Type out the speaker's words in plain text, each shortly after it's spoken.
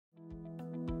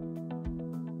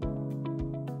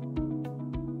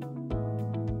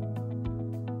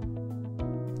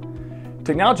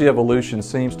Technology evolution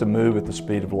seems to move at the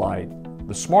speed of light.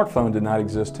 The smartphone did not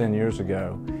exist 10 years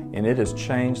ago, and it has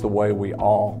changed the way we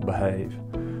all behave.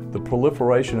 The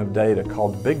proliferation of data,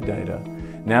 called big data,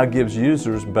 now gives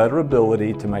users better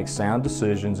ability to make sound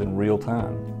decisions in real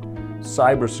time.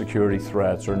 Cybersecurity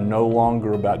threats are no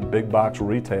longer about big box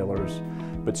retailers,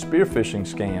 but spear phishing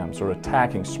scams are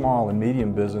attacking small and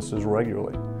medium businesses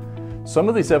regularly. Some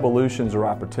of these evolutions are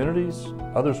opportunities,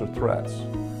 others are threats.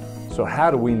 So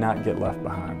how do we not get left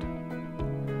behind?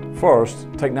 First,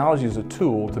 technology is a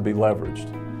tool to be leveraged.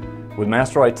 With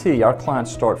Master IT, our clients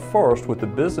start first with the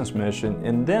business mission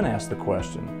and then ask the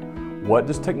question, what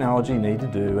does technology need to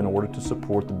do in order to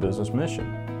support the business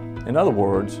mission? In other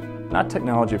words, not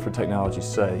technology for technology's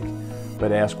sake,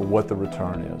 but ask what the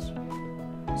return is.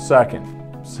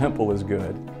 Second, simple is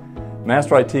good.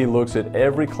 Master IT looks at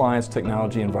every client's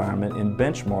technology environment and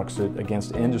benchmarks it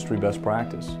against industry best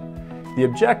practice. The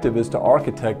objective is to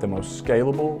architect the most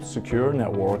scalable, secure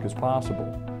network as possible.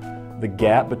 The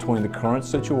gap between the current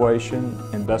situation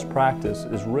and best practice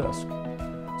is risk.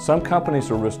 Some companies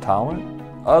are risk tolerant,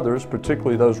 others,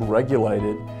 particularly those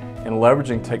regulated and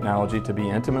leveraging technology to be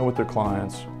intimate with their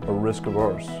clients, are risk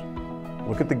averse.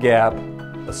 Look at the gap,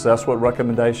 assess what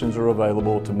recommendations are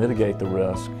available to mitigate the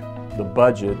risk, the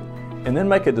budget, and then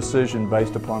make a decision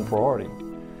based upon priority.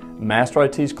 Master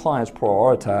IT's clients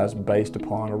prioritize based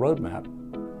upon a roadmap.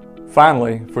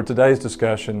 Finally, for today's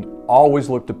discussion, always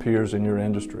look to peers in your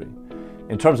industry.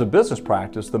 In terms of business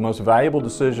practice, the most valuable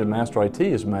decision Master IT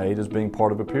has made is being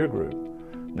part of a peer group.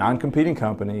 Non-competing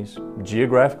companies,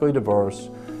 geographically diverse,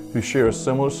 who share a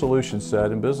similar solution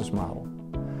set and business model.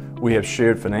 We have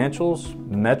shared financials,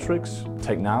 metrics,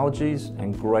 technologies,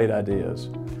 and great ideas.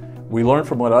 We learn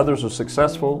from what others are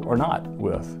successful or not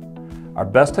with. Our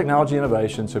best technology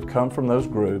innovations have come from those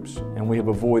groups, and we have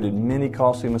avoided many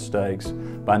costly mistakes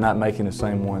by not making the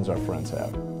same ones our friends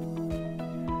have.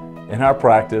 In our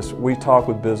practice, we talk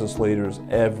with business leaders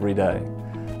every day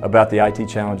about the IT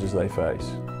challenges they face.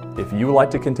 If you would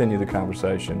like to continue the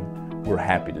conversation, we're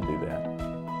happy to do that.